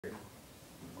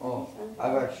Oh,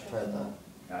 I've actually tried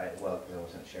that. Well, because it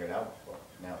wasn't shared out before.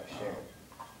 Now it's shared.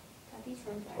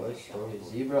 Toy Story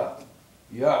zebra.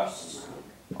 Yes,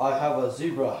 I have a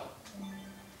zebra.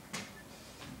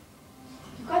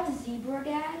 You got the zebra,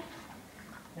 Dad?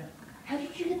 Yeah. How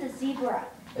did you get the zebra?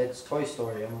 It's Toy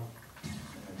Story, Emma.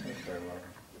 Toy Story one.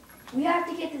 We have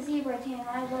to get the zebra, Tan.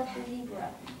 I love the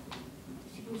zebra.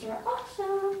 Zebras are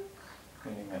awesome.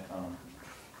 Cleaning my phone.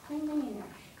 Playing Mini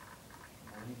Rush.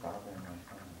 Why are you bothering my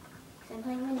phone? I'm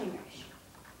playing Mini Rush.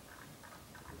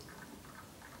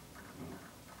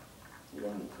 You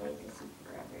only played this in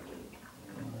forever, dude.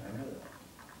 I know that.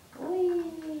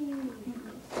 Whee!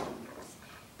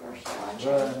 First launch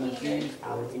Run in the theaters zebra.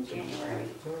 out in January.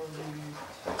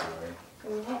 February.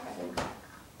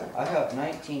 I have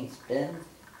 19 spins.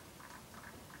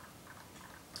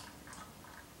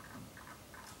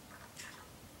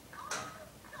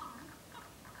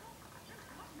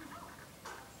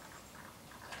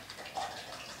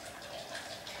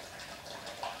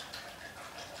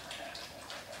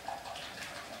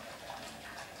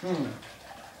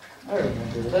 I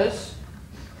remember this.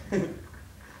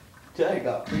 Dad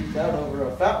got freaked out over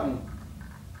a fountain.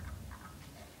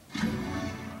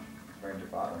 Burned your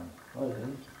bottom. Oh, I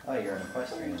didn't. Oh, you're an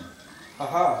equestrian.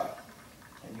 Haha.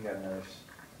 And you got another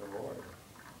reward.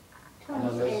 I'm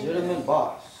a legitimate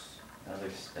boss. Another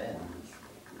spin.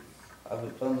 I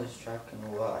haven't done this track in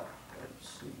a while. Let's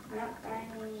see. Not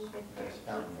finding the There's a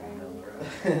fountain in the middle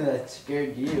of the road. That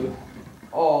scared you.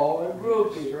 Oh, I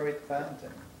broke it. Destroyed the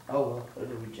fountain. Oh well,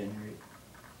 it'll regenerate.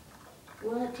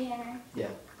 Will it, Tanner? Yeah,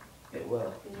 it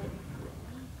will. Is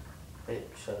it? It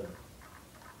should.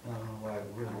 I don't know why it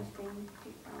wouldn't.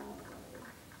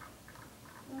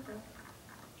 Okay.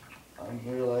 I'm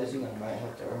realizing I might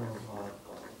have to earn a lot.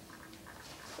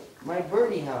 My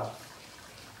birdie house.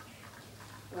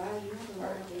 Wow, you have a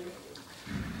lot of things.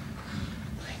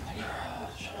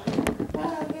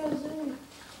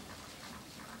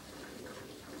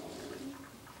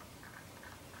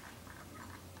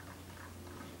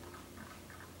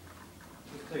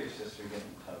 Just tell your sister you're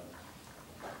getting tugged.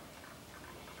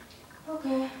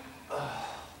 Okay.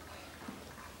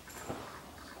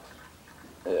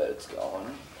 Yeah, it's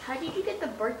going. How did you get the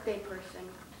birthday person?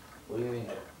 What do you mean?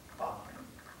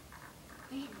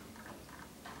 Wait.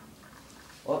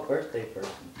 What birthday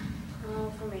person? Oh,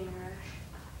 for Mini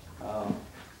Rush. Oh.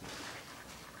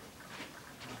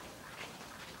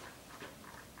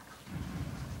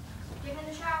 Get in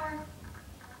the shower.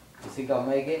 You think I'll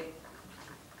make it?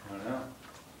 I don't know.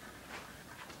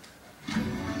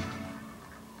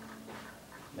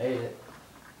 Made it.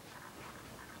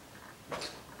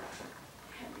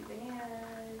 Happy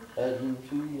bananas. Heading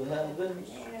to the heavens.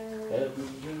 Bananas.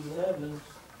 Heading to the heavens.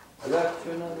 I got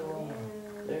you another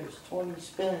one. There's 20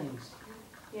 spins.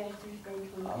 Yes, there's been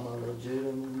 20. I'm a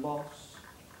legitimate boss.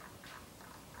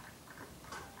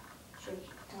 Should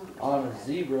tell me On a that.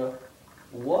 zebra.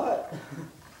 What?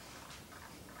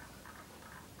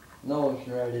 No one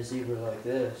can ride a zebra like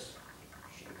this.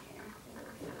 Sure can.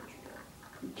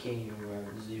 You can't even ride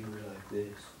a zebra like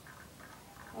this.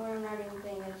 Or I'm not even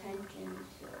paying attention,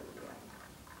 so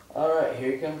yeah. Alright,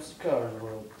 here comes the Cars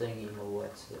World thingy.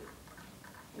 What's it?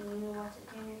 And you know what's a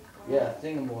Tanner? Yeah,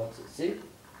 what's it? See?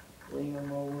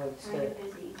 What's Kind it? of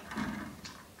busy.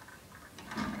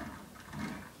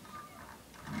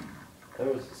 There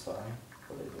was a sign,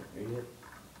 but I didn't read it.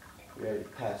 We already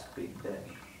passed Big Ben.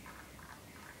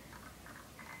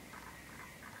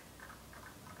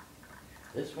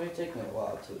 This may take me a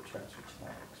while to transfer to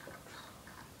my Xbox.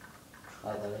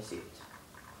 Now that I see it.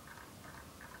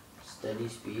 Steady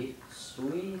speed.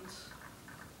 Sweet.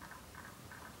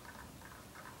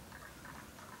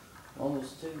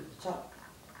 Almost to the top.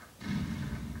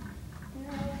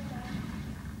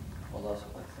 Well, that's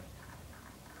what I think.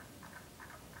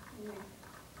 Yeah.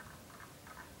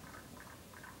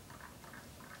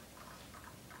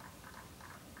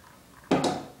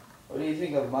 What do you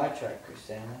think of my track,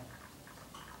 Christina?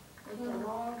 It's a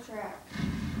long track.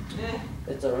 Eh,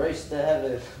 It's a race to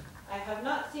heaven. I have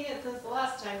not seen it since the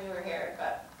last time you were here,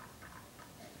 but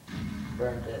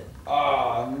Burned it. Oh,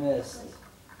 I missed.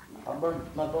 I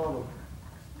burnt my bottle.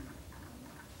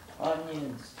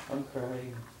 Onions. I'm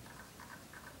crying.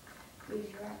 Who's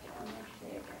rocking on next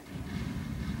there, Tanner?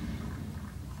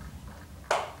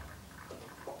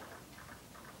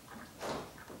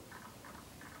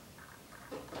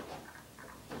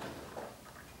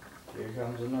 Here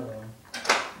comes another one.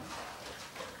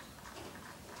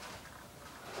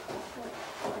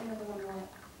 Another one what?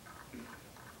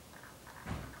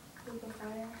 Luca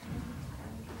Fire?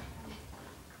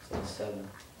 It's like 7.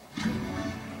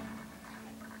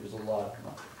 There's a lot of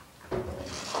them.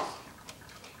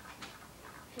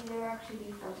 actually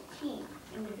be for the team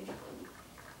individually,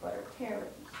 but a pair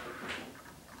would be so different.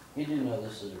 You do know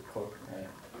this is recording, right?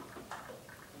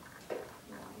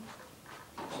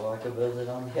 So I could build it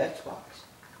on the Xbox.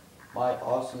 My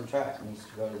awesome track needs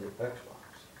to go to the Xbox.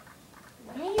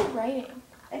 What are you writing?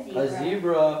 A zebra. A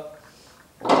zebra,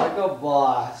 like a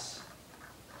boss.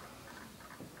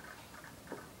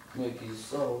 Mickey's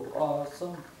so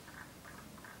awesome.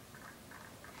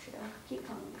 Should I keep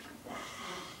telling yourself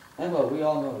that? Emma, we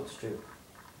all know it's true.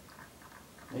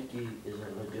 Mickey is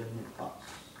a legitimate boss.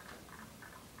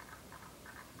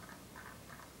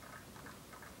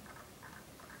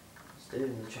 Stay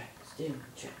in the track, stay in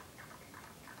the track.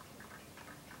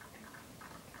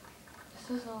 This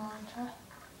is a long time.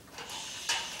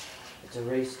 It's a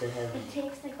race to heaven It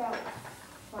takes like about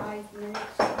 5 minutes.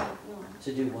 No,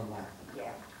 to do one lap.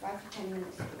 yeah, 5 to 10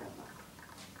 minutes to do one.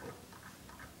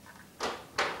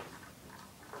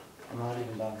 I'm not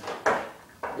even done.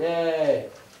 Yay!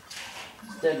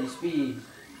 Steady speed.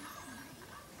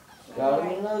 Got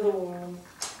him another one.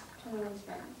 21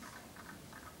 spins.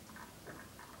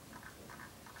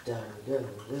 Da, da, da,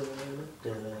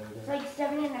 da, It's da. like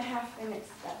 7.5 minutes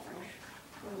that finish.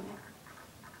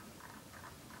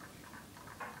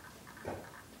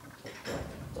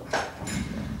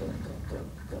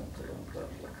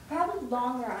 Probably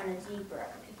longer on a zebra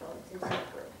because it's a zebra.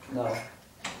 No.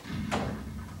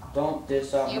 Don't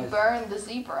diss out You my... burned the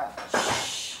zebra.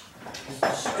 Shh. It's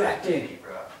distracting.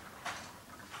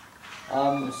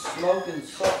 I'm smoking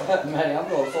so... Maddie, I'm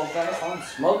going so fast, I'm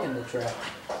smoking the track.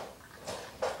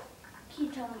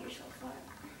 Keep telling yourself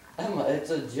that. Emma, it's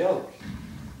a joke.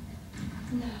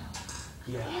 No.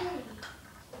 Yeah. Really?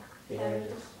 It That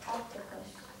is. was octopus.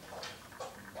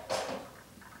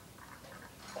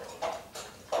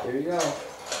 Here you go.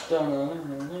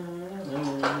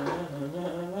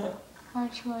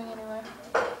 Aren't you going anywhere?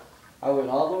 I went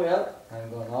all the way up, I'm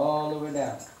going all the way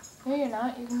down. No, you're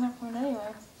not. You're not going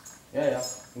anywhere. Yeah,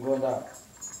 I'm going down.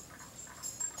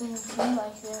 Doesn't seem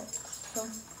like it. So,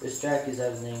 This track is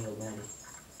at an angle, Maddie.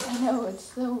 I know, it's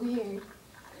so weird.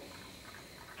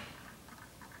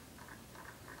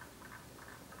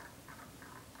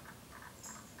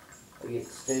 I get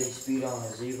steady speed on a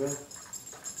zebra.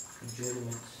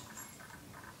 Legitimate.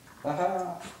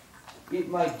 Haha! Eat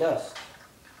my dust.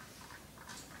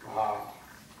 Wow.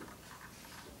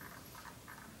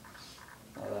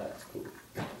 Oh, that's cool.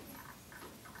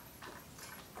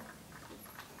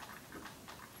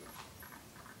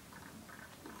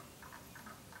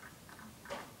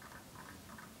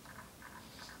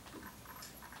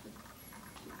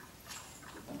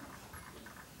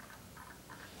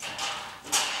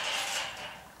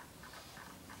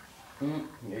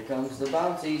 Here comes the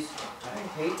bouncies. I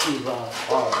hate these on a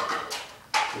car.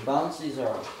 The bouncies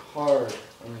are hard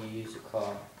when you use a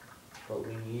car, but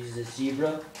when you use a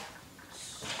zebra,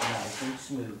 it's nice and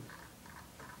smooth.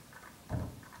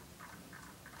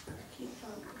 Keep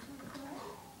telling yourself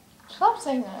that. Stop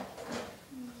saying that.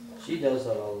 She does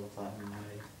that all the time,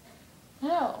 Maddie.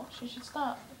 No, she should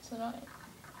stop. It's annoying.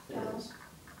 It is.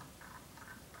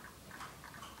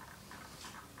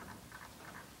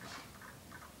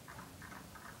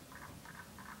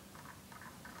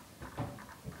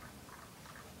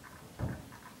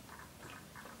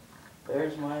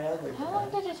 There's my other How long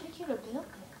guy. did it take you to build this?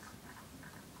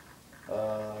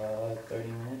 30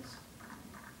 minutes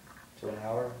to an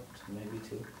hour, to maybe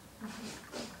 2.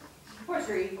 What's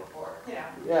your equal for? Yeah.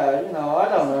 Yeah, you know, I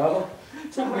don't know.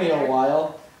 Took me a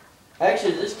while.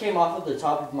 Actually, this came off of the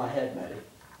top of my head, Maddie.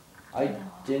 I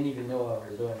didn't even know what I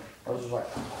was doing. I was just like,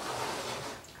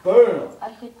 boom! I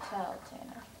could tell,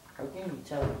 Tanner. How can you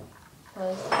tell me?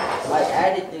 Was I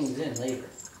added things in later.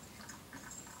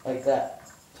 Like that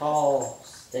tall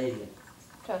stadium.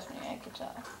 trust me, I could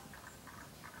tell.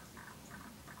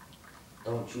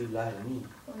 Don't you lie to me.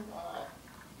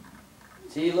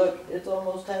 See, look, it's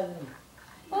almost heaven.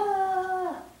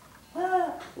 Ah!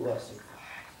 Ah! Ooh, I survived.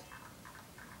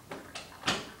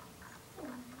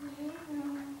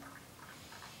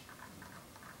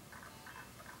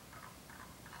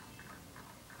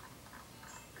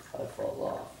 I fall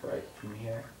off right from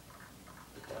here.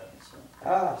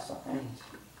 Ah, signs.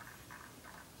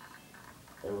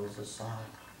 There was a sign.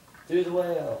 Through the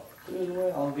whale. Through the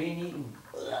whale. I'm being eaten.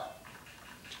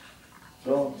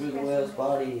 Going through the whale's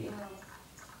body.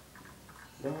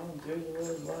 Going through the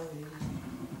whale's body.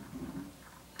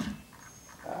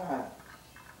 Ah.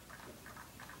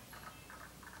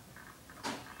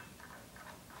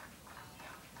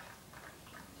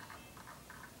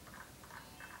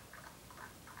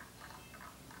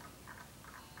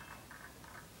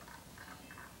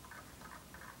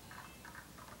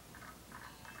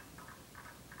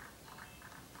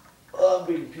 love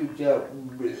being puked out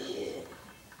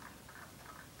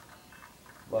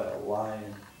by a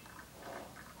lion.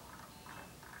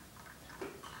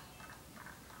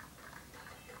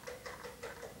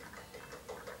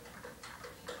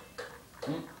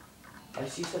 I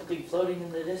see something floating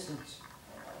in the distance.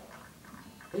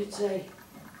 It's a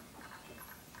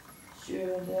shooting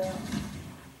down.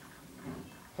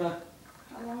 Huh?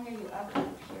 How long are you up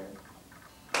here?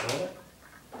 What?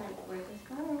 Like, where's this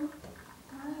going?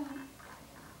 Down.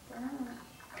 Down.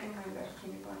 Oh my gosh,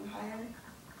 can you go higher?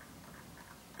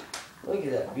 Look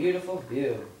at that beautiful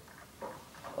view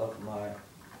of my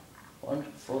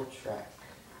wonderful track.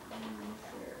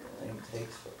 Thing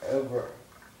takes forever.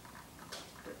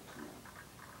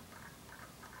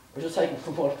 We're just like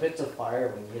more bits of fire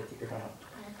when you hit the ground.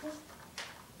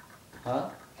 Huh?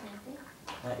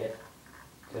 Not yet.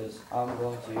 Because I'm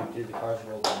going to do the cars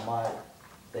roll on my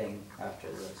thing after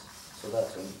this. So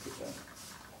that's when you keep going.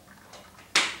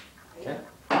 Okay?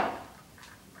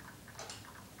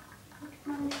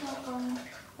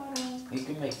 You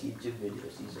can make YouTube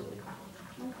videos easily.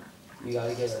 You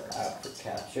gotta get an app for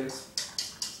capture.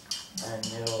 And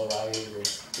it'll allow you to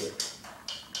get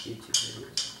YouTube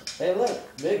videos. Hey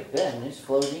look, Big Ben is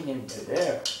floating in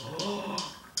midair.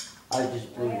 I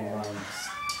just blew your mind.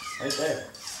 Right there.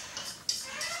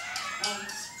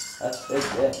 That's Big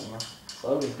Ben,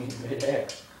 floating in midair.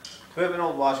 Do we have an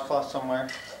old washcloth somewhere?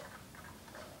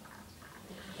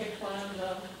 Pick one of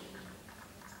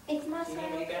the, It's my You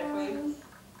need me to get cell it for you? phone.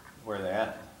 Where are they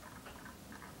at?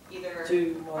 either,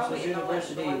 To probably Marshall's in the ones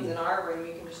University. in our room,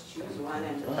 you can just choose one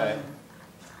and Okay.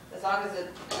 as long as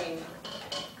it, I mean,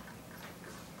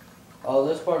 Oh,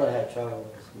 this part I had trouble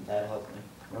with. That helped me.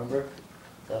 Remember?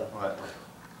 What?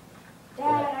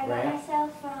 Dad, I got Ramp? my cell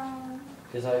phone.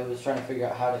 Because I was trying to figure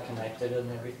out how to connect it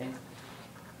and everything.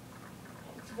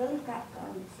 It's a really fat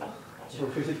phone, see? It's a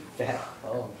really fat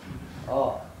phone.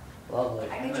 Oh, lovely.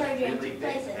 I can That's charge it in really 2 big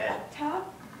places. head.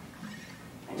 Laptop.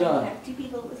 And Done. I can have 2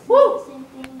 people listening to the same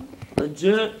thing.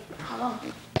 Legit. How long?